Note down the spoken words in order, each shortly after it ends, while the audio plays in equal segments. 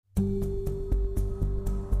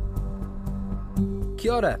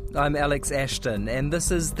Kia ora, I'm Alex Ashton, and this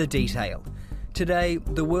is The Detail. Today,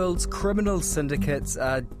 the world's criminal syndicates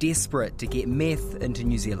are desperate to get meth into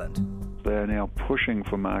New Zealand. They are now pushing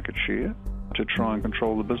for market share to try and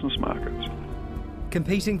control the business markets.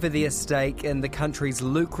 Competing for their stake in the country's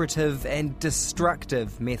lucrative and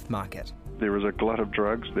destructive meth market. There is a glut of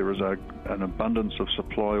drugs, there is an abundance of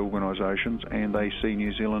supply organisations, and they see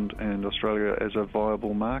New Zealand and Australia as a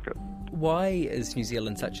viable market. Why is New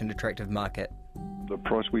Zealand such an attractive market? The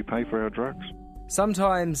price we pay for our drugs.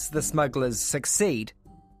 Sometimes the smugglers succeed,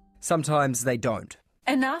 sometimes they don't.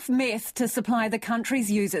 Enough meth to supply the country's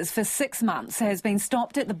users for 6 months has been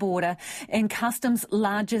stopped at the border in Customs'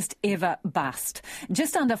 largest ever bust.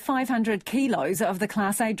 Just under 500 kilos of the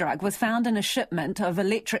Class A drug was found in a shipment of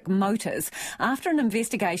electric motors after an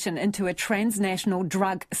investigation into a transnational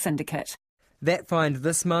drug syndicate. That find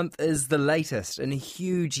this month is the latest in a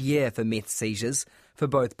huge year for meth seizures for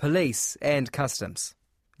both police and customs.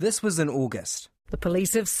 This was in August. The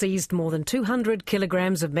police have seized more than 200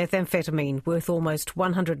 kilograms of methamphetamine worth almost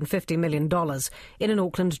 $150 million in an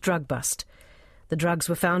Auckland drug bust. The drugs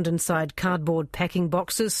were found inside cardboard packing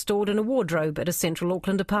boxes stored in a wardrobe at a central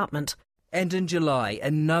Auckland apartment. And in July,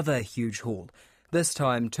 another huge haul. This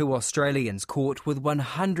time, 2 Australians caught with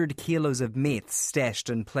 100 kilos of meth stashed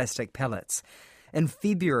in plastic pellets. In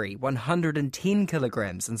February, 110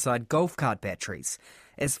 kilograms inside golf cart batteries.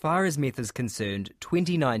 As far as meth is concerned,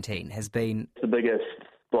 2019 has been the biggest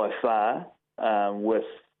by far, with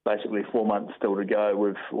basically 4 months still to go.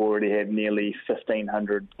 We've already had nearly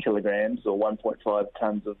 1,500 kilograms or 1.5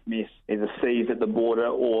 tonnes of meth either seized at the border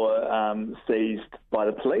or seized by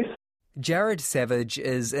the police. Jared Savage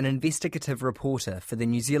is an investigative reporter for the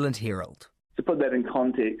New Zealand Herald. To put that in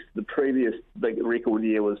context, the previous big record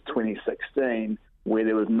year was 2016, where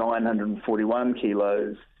there was 941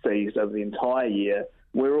 kilos seized over the entire year.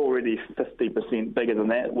 We're already 50% bigger than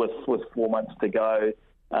that with 4 months to go.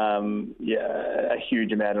 A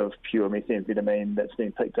huge amount of pure methamphetamine that's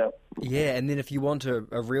been picked up. Yeah, and then if you want a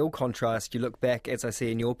real contrast, you look back, as I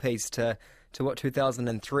see in your piece, to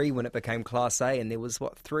 2003 when it became Class A, and there was,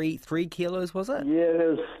 3 kilos, was it? Yeah,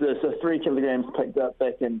 there's 3 kilograms picked up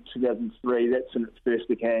back in 2003. That's when it first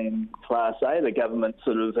became Class A. The government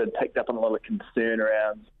sort of had picked up on a lot of concern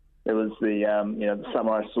around. It was the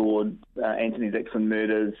samurai sword, Anthony Dixon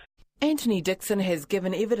murders. Anthony Dixon has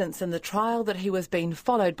given evidence in the trial that he was being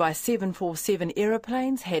followed by 747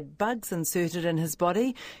 aeroplanes, had bugs inserted in his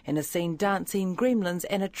body, and has seen dancing gremlins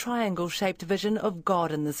and a triangle-shaped vision of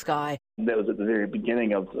God in the sky. That was at the very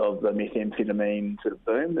beginning of the methamphetamine sort of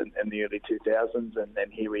boom in the early 2000s,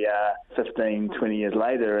 and here we are 15, 20 years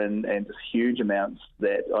later, and just huge amounts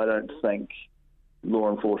that I don't think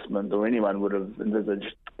law enforcement or anyone would have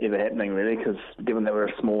envisaged ever happening, really, because given that we're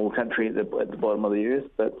a small country at the bottom of the earth,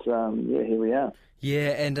 but here we are. Yeah,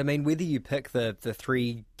 and I mean, whether you pick the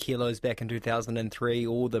 3 kilos back in 2003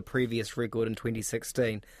 or the previous record in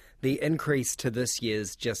 2016, the increase to this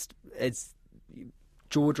year's it's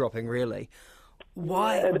jaw-dropping, really.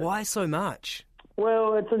 Why so much?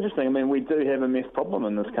 Well, it's interesting. I mean, we do have a meth problem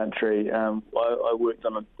in this country. I worked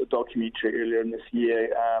on a documentary earlier in this year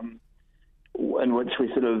in which we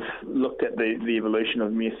sort of looked at the evolution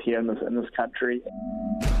of meth here in this country.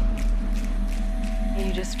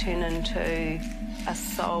 You just turn into a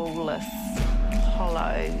soulless,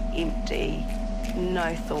 hollow, empty,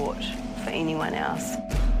 no thought for anyone else,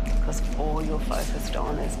 because all you're focused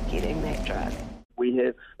on is getting that drug. We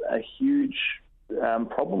have a huge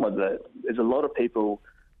problem with it. There's a lot of people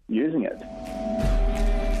using it.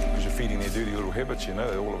 Because you're feeding their dirty little habits,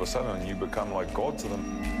 all of a sudden you become like God to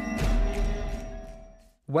them.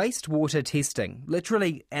 Wastewater testing,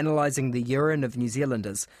 literally analysing the urine of New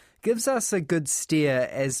Zealanders, gives us a good steer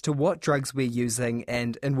as to what drugs we're using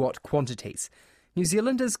and in what quantities. New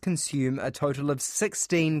Zealanders consume a total of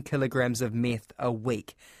 16 kilograms of meth a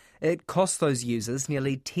week. It costs those users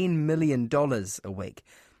nearly $10 million a week.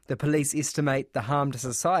 The police estimate the harm to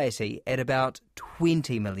society at about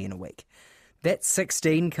 $20 million a week. That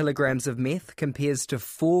 16 kilograms of meth compares to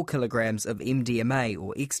 4 kilograms of MDMA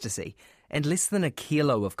or ecstasy and less than a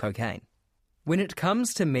kilo of cocaine. When it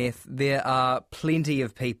comes to meth, there are plenty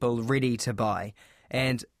of people ready to buy,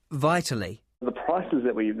 and vitally, the prices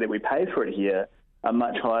that we pay for it here are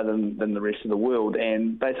much higher than the rest of the world,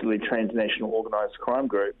 and basically transnational organised crime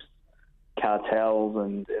groups, cartels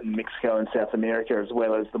in Mexico and South America, as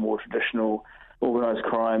well as the more traditional organised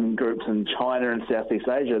crime groups in China and Southeast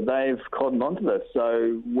Asia, they've cottoned onto this.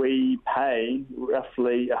 So we pay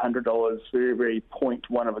roughly $100 for every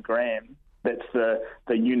 0.1 of a gram. That's the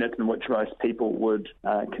unit in which most people would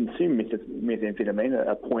consume methamphetamine,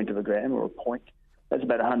 a point of a gram or a point. That's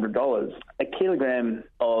about $100. A kilogram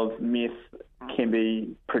of meth can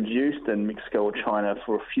be produced in Mexico or China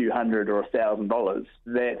for a few $100 or $1,000.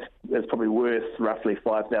 That is probably worth roughly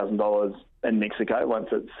 $5,000 in Mexico once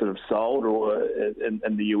it's sort of sold, or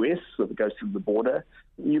in the US if it goes through the border.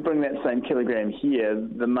 You bring that same kilogram here,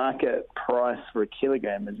 the market price for a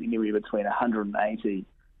kilogram is anywhere between $180,000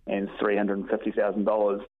 and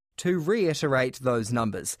 $350,000. To reiterate those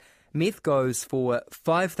numbers, meth goes for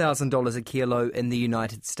 $5,000 a kilo in the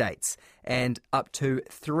United States and up to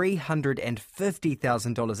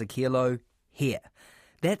 $350,000 a kilo here.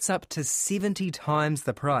 That's up to 70 times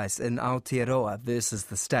the price in Aotearoa versus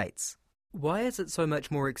the States. Why is it so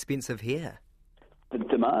much more expensive here? The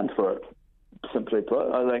demand for it, simply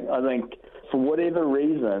put. I think for whatever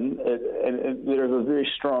reason, there is a very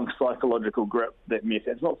strong psychological grip that meth.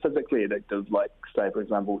 It's not physically addictive, like, say, for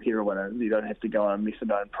example, heroin. You don't have to go on a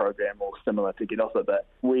methadone program or similar to get off it. But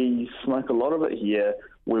we smoke a lot of it here.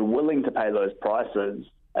 We're willing to pay those prices.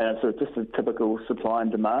 And it's just a typical supply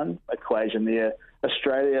and demand equation there.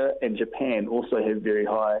 Australia and Japan also have very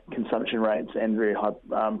high consumption rates and very high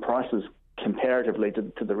prices comparatively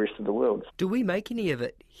to the rest of the world. Do we make any of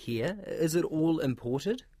it here? Is it all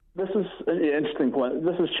imported? This is an interesting point.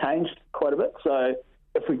 This has changed quite a bit. So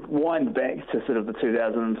if we wind back to sort of the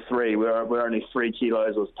 2003, where only 3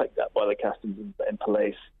 kilos was picked up by the customs and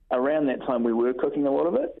police, around that time we were cooking a lot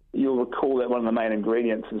of it. You'll recall that one of the main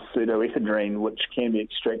ingredients is pseudoephedrine, which can be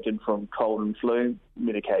extracted from cold and flu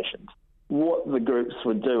medications. What the groups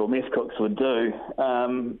would do, or meth cooks would do,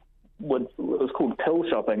 it was called pill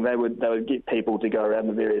shopping. They would get people to go around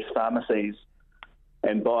the various pharmacies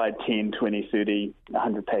and buy 10, 20, 30,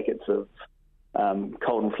 100 packets of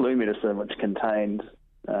cold and flu medicine, which contained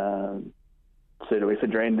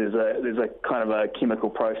pseudoephedrine. There's a kind of a chemical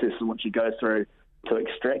process in which you go through to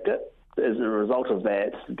extract it. As a result of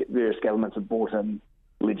that, various governments have brought in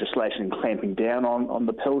legislation clamping down on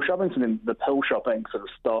the pill shopping. So then the pill shopping sort of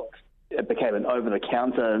stopped. It became an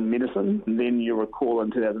over-the-counter medicine. And then you recall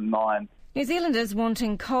in 2009, New Zealanders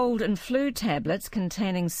wanting cold and flu tablets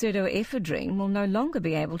containing pseudoephedrine will no longer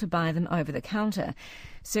be able to buy them over the counter.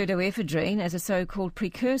 Pseudoephedrine is a so-called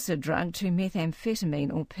precursor drug to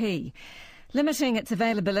methamphetamine, or P. Limiting its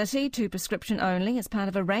availability to prescription only is part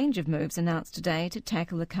of a range of moves announced today to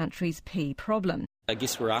tackle the country's P problem. I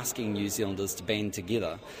guess we're asking New Zealanders to band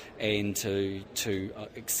together and to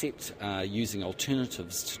accept using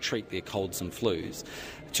alternatives to treat their colds and flus,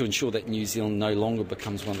 to ensure that New Zealand no longer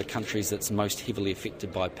becomes one of the countries that's most heavily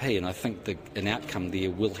affected by P. And I think an outcome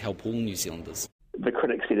there will help all New Zealanders. The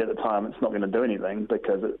critics said at the time it's not going to do anything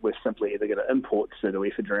because we're simply either going to import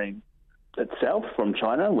pseudoephedrine itself from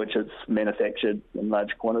China, which is manufactured in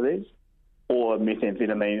large quantities, or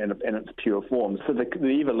methamphetamine in its pure form. So the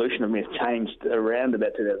evolution of meth changed around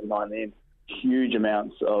about 2009 then. Huge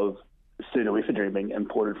amounts of pseudoephedrine being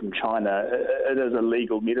imported from China. It is a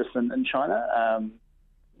legal medicine in China.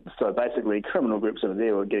 So basically criminal groups over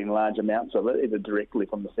there were getting large amounts of it, either directly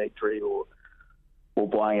from the factory or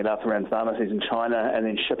buying it up around pharmacies in China and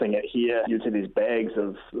then shipping it here. You'd see these bags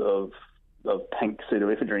of pink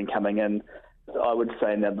pseudoephedrine coming in. I would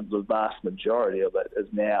say now that the vast majority of it is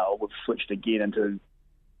now, we've switched again into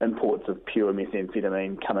imports of pure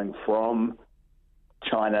methamphetamine coming from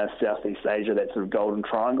China, Southeast Asia, that sort of golden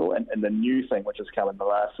triangle. And the new thing which has come in the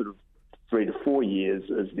last sort of 3 to 4 years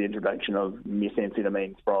is the introduction of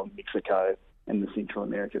methamphetamine from Mexico and the Central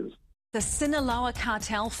Americas. The Sinaloa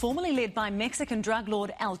cartel, formerly led by Mexican drug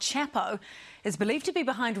lord El Chapo, is believed to be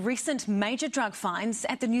behind recent major drug finds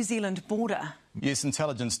at the New Zealand border. Yes,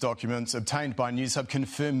 intelligence documents obtained by Newshub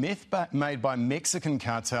confirm meth made by Mexican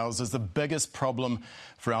cartels is the biggest problem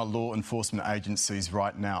for our law enforcement agencies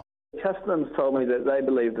right now. Customs told me that they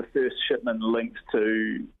believe the first shipment linked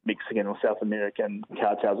to Mexican or South American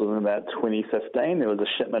cartels was in about 2015. There was a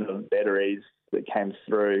shipment of batteries that came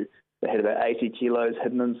through. They had about 80 kilos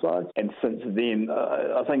hidden inside. And since then,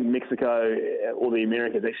 I think Mexico or the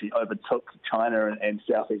Americas actually overtook China and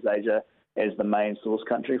Southeast Asia as the main source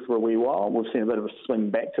country for a wee while. We've seen a bit of a swing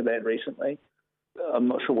back to that recently. I'm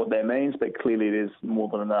not sure what that means, but clearly there's more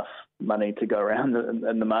than enough money to go around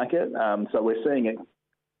in the market. So we're seeing it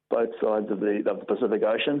both sides of the Pacific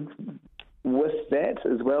Ocean. With that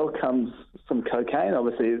as well comes some cocaine.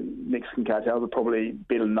 Obviously, Mexican cartels are probably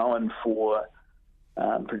better known for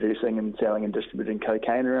producing and selling and distributing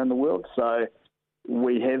cocaine around the world. So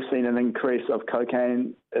we have seen an increase of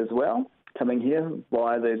cocaine as well coming here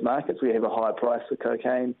via these markets. We have a high price for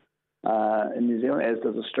cocaine in New Zealand, as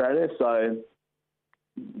does Australia. So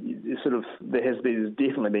there's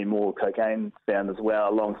definitely been more cocaine found as well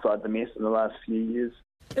alongside the meth in the last few years.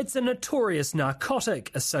 It's a notorious narcotic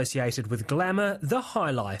associated with glamour, the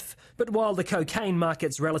high life. But while the cocaine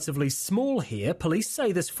market's relatively small here, police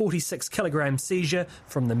say this 46-kilogram seizure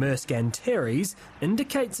from the Maersk and Terry's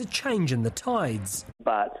indicates a change in the tides.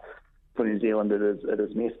 But for New Zealand it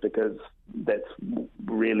is meth, because that's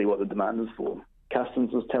really what the demand is for.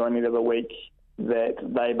 Customs was telling me the other week that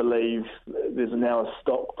they believe there's now a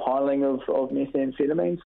stockpiling of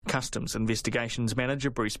methamphetamines. Customs Investigations Manager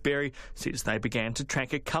Bruce Berry says they began to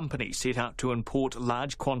track a company set out to import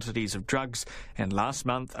large quantities of drugs, and last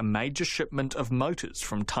month a major shipment of motors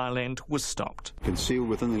from Thailand was stopped. Concealed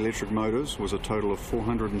within the electric motors was a total of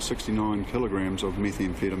 469 kilograms of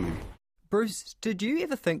methamphetamine. Bruce, did you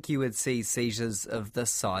ever think you would see seizures of this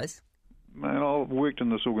size? Man, I've worked in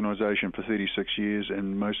this organisation for 36 years,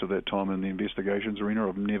 and most of that time in the investigations arena,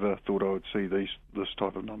 I've never thought I would see this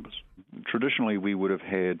type of numbers. Traditionally, we would have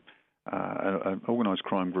had an organised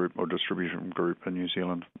crime group or distribution group in New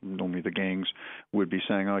Zealand. Normally, the gangs would be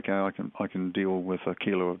saying, "Okay, I can deal with a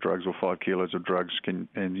kilo of drugs or 5 kilos of drugs,"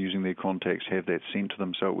 and using their contacts have that sent to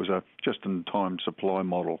them. So it was a just-in-time supply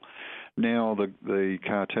model. Now the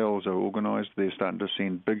cartels are organised. They're starting to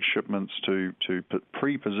send big shipments to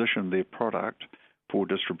pre-position their product for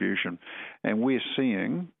distribution. And we're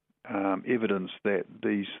seeing evidence that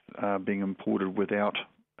these are being imported without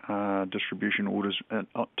distribution orders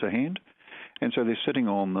to hand. And so they're sitting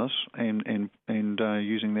on this and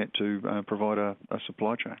using that to provide a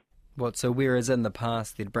supply chain. So whereas in the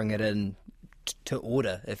past they'd bring it in to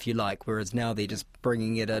order, if you like, whereas now they're just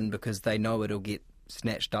bringing it in because they know it'll get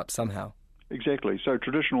snatched up somehow. Exactly. So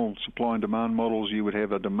traditional supply and demand models, you would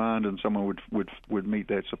have a demand and someone would meet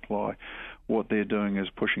that supply. What they're doing is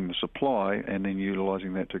pushing the supply and then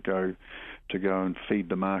utilising that to go and feed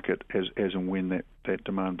the market as and when that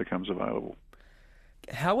demand becomes available.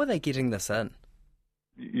 How are they getting this in?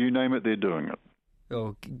 You name it, they're doing it.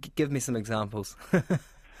 Oh, give me some examples.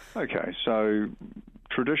 Okay, so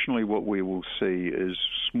traditionally what we will see is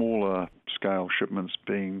smaller scale shipments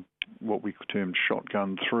being what we termed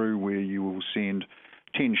shotgun through, where you will send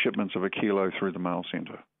 10 shipments of a kilo through the mail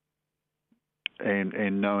centre.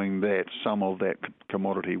 And knowing that some of that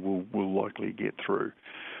commodity will likely get through.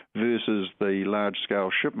 Versus the large-scale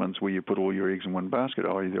shipments where you put all your eggs in one basket,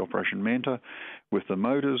 i.e. the Operation Manta. With the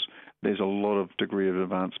motors, there's a lot of degree of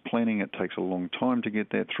advanced planning. It takes a long time to get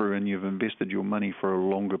that through, and you've invested your money for a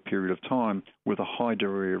longer period of time with a high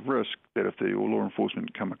degree of risk that if the law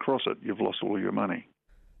enforcement come across it, you've lost all your money.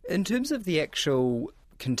 In terms of the actual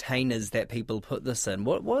containers that people put this in,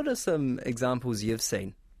 what are some examples you've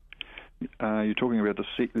seen? You're talking about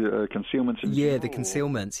the concealments? Yeah, the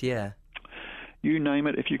concealments, yeah. You name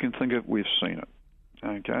it, if you can think of it, we've seen it.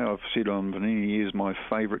 Okay, I've said on many years my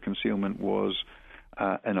favourite concealment was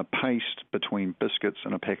in a paste between biscuits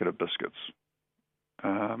and a packet of biscuits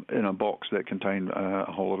in a box that contained a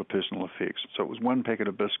whole lot of personal effects. So it was one packet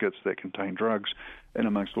of biscuits that contained drugs in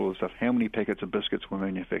amongst all the stuff. How many packets of biscuits were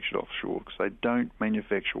manufactured offshore? Because they don't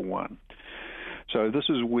manufacture one. So this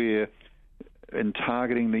is where, in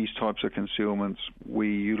targeting these types of concealments, we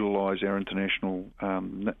utilise our international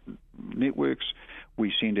networks.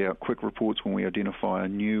 We send out quick reports when we identify a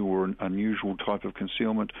new or an unusual type of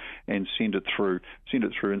concealment and send it through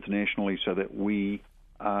internationally so that we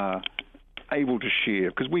are able to share,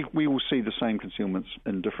 because we will see the same concealments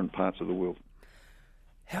in different parts of the world.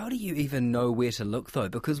 How do you even know where to look, though?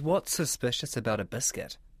 Because what's suspicious about a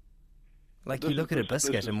biscuit? Like, you look at a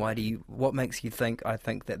biscuit and what makes you think, I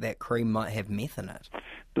think that cream might have meth in it?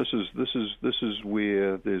 This is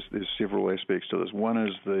where there's several aspects to this. One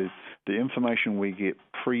is the information we get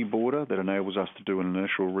pre-border that enables us to do an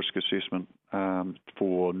initial risk assessment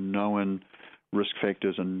for known risk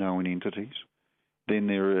factors and known entities. Then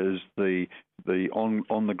there is the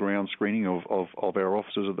on the ground screening of our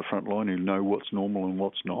officers at the front line who know what's normal and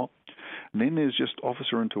what's not. And then there's just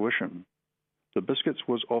officer intuition. The biscuits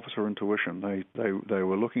was officer intuition. They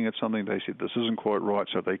were looking at something. They said this isn't quite right,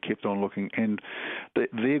 so they kept on looking. And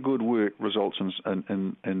their good work results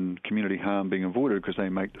in community harm being avoided because they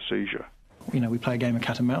make the seizure. You know, we play a game of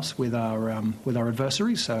cat and mouse with our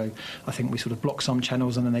adversaries. So I think we sort of block some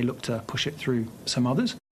channels and then they look to push it through some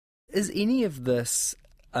others. Is any of this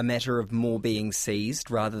a matter of more being seized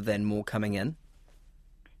rather than more coming in?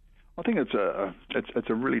 I think it's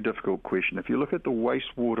a really difficult question. If you look at the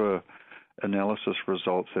wastewater analysis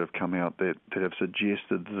results that have come out that have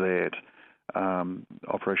suggested that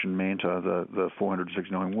Operation Manta, the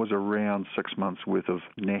 469, was around 6 months' worth of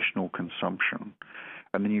national consumption.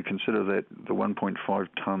 And then you consider that the 1.5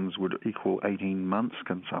 tonnes would equal 18 months'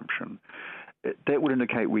 consumption. That would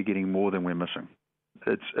indicate we're getting more than we're missing.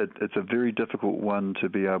 It's a very difficult one to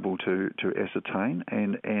be able to ascertain,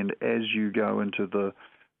 and as you go into the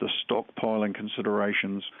stockpiling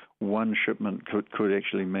considerations, one shipment could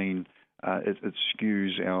actually mean it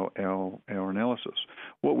skews our analysis.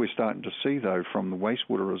 What we're starting to see, though, from the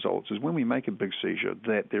wastewater results is when we make a big seizure,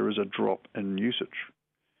 that there is a drop in usage.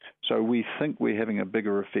 So we think we're having a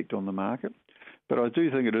bigger effect on the market. But I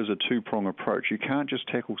do think it is a two-prong approach. You can't just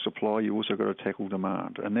tackle supply, you also got to tackle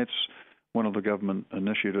demand. And that's one of the government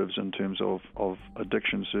initiatives in terms of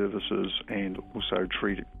addiction services and also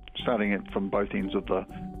starting it from both ends of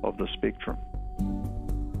the spectrum.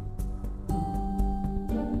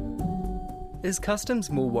 Is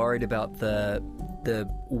Customs more worried about the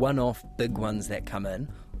one-off big ones that come in,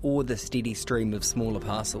 or the steady stream of smaller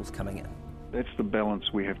parcels coming in? That's the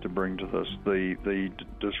balance we have to bring to this. The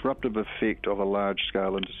disruptive effect of a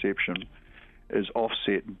large-scale interception is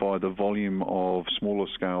offset by the volume of smaller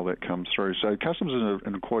scale that comes through. So Customs is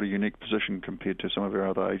in quite a unique position compared to some of our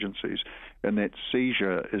other agencies, and that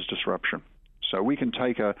seizure is disruption. So we can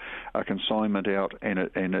take a consignment out, and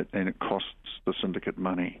it costs the syndicate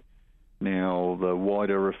money. Now, the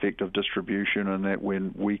wider effect of distribution, and that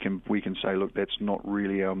when we can say, look, that's not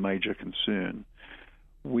really our major concern.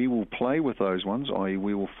 We will play with those ones, i.e.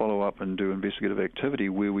 we will follow up and do investigative activity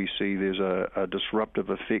where we see there's a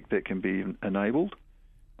disruptive effect that can be enabled,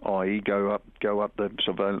 i.e. go up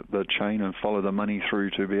the chain and follow the money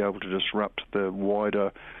through to be able to disrupt the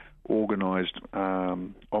wider organised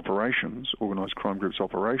operations, organised crime groups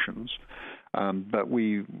operations. But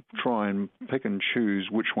we try and pick and choose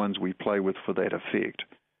which ones we play with for that effect.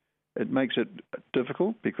 It makes it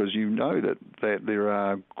difficult because you know that there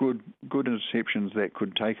are good interceptions that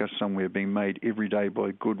could take us somewhere being made every day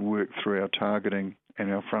by good work through our targeting and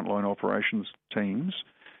our frontline operations teams,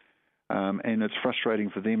 and it's frustrating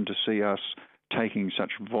for them to see us taking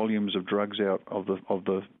such volumes of drugs out of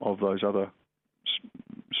those other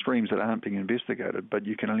streams that aren't being investigated. But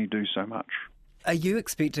you can only do so much. Are you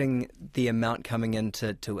expecting the amount coming in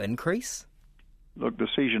to increase? Look, the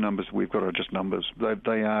seizure numbers we've got are just numbers.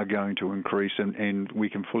 They are going to increase, and we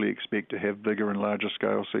can fully expect to have bigger and larger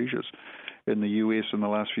scale seizures. In the US in the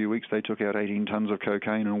last few weeks, they took out 18 tonnes of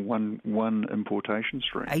cocaine in one importation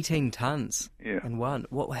stream. 18 tonnes? Yeah. In one?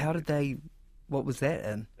 What was that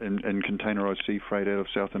in? In containerised sea freight out of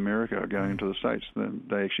South America going into the States.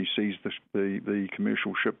 They actually seized the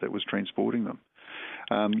commercial ship that was transporting them.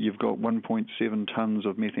 You've got 1.7 tonnes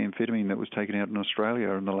of methamphetamine that was taken out in Australia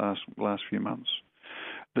in the last few months.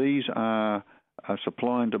 These are a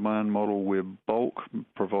supply and demand model where bulk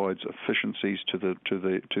provides efficiencies to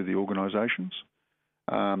the organisations,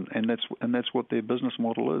 and that's what their business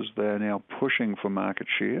model is. They are now pushing for market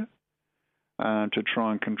share to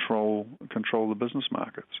try and control the business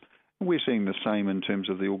markets. We're seeing the same in terms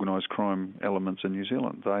of the organised crime elements in New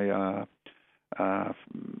Zealand. They are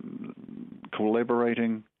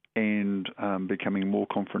collaborating and becoming more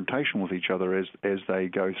confrontational with each other as they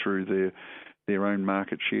go through their own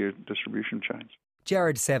market share distribution chains.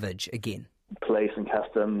 Jared Savage again. Police and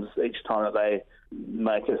Customs, each time that they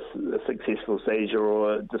make a successful seizure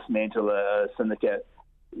or dismantle a syndicate,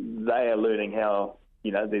 they are learning how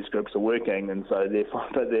these groups are working, and so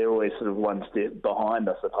they're always sort of one step behind,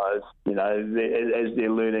 I suppose. As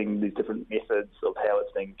they're learning these different methods of how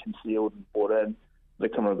it's being concealed and brought in, the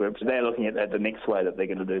criminal groups, they're looking at the next way that they're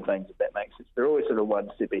going to do things, if that makes sense. They're always sort of one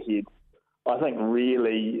step ahead. I think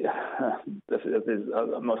really,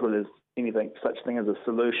 I'm not sure there's such thing as a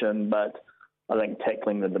solution, but I think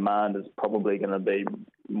tackling the demand is probably going to be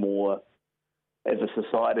more, as a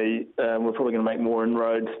society, we're probably going to make more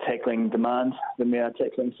inroads tackling demand than we are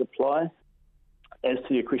tackling supply. As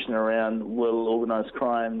to your question around will organised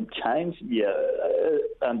crime change? Yeah,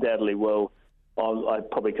 undoubtedly will. I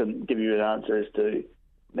probably couldn't give you an answer as to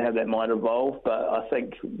how that might evolve, but I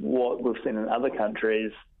think what we've seen in other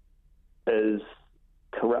countries is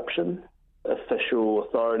corruption, official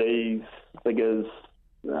authorities, figures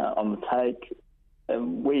on the take,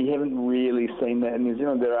 and we haven't really seen that in New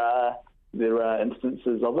Zealand. There are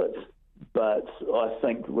instances of it, but I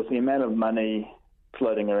think with the amount of money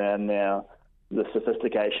floating around now, the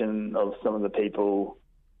sophistication of some of the people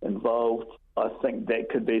involved, I think that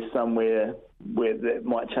could be somewhere where that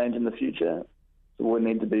might change in the future. So we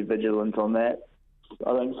need to be vigilant on that.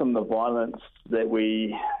 I think some of the violence that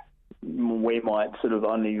we might sort of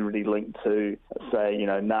only really link to, say,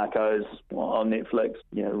 Narcos on Netflix,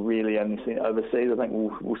 really only seen overseas. I think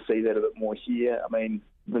we'll see that a bit more here. I mean,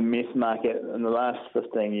 the meth market in the last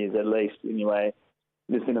 15 years at least, anyway,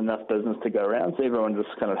 there's been enough business to go around, so everyone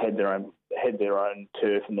just kind of had had their own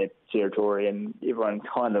turf and their territory, and everyone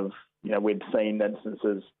kind of, we'd seen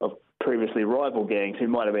instances of previously rival gangs who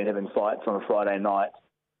might have been having fights on a Friday night,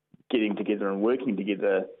 getting together and working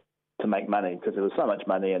together to make money, because there was so much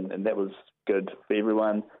money, and that was good for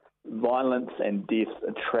everyone. Violence and death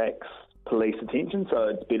attracts police attention, so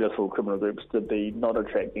it's better for criminal groups to be not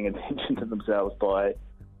attracting attention to themselves by,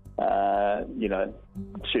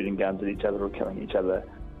 shooting guns at each other or killing each other.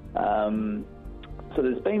 So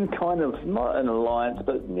there's been kind of, not an alliance,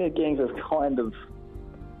 but gangs have kind of,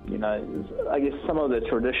 I guess some of the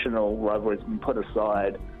traditional rivalries have been put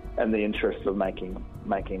aside in the interest of making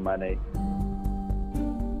money.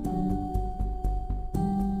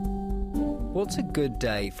 What's a good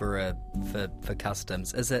day for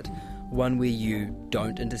customs? Is it one where you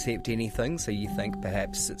don't intercept anything, so you think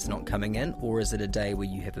perhaps it's not coming in, or is it a day where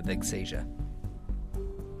you have a big seizure?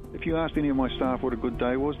 If you asked any of my staff what a good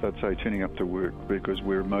day was, they'd say turning up to work, because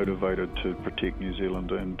we're motivated to protect New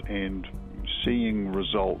Zealand, and seeing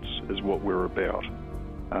results is what we're about.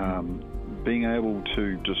 Being able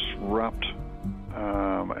to disrupt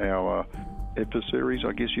our adversaries,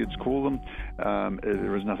 I guess you'd call them,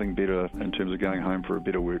 there is nothing better in terms of going home for a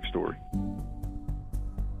better work story.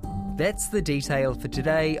 That's The Detail for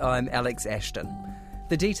today. I'm Alex Ashton.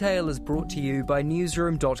 The Detail is brought to you by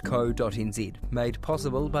newsroom.co.nz, made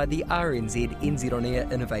possible by the RNZ NZ On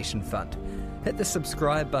Air Innovation Fund. Hit the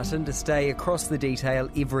subscribe button to stay across The Detail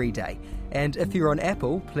every day. And if you're on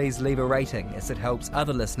Apple, please leave a rating, as it helps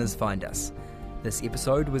other listeners find us. This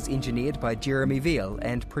episode was engineered by Jeremy Veal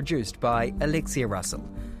and produced by Alexia Russell.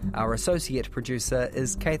 Our associate producer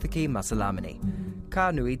is Kaithaki Masalamani.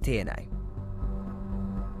 Ka nui tēnei.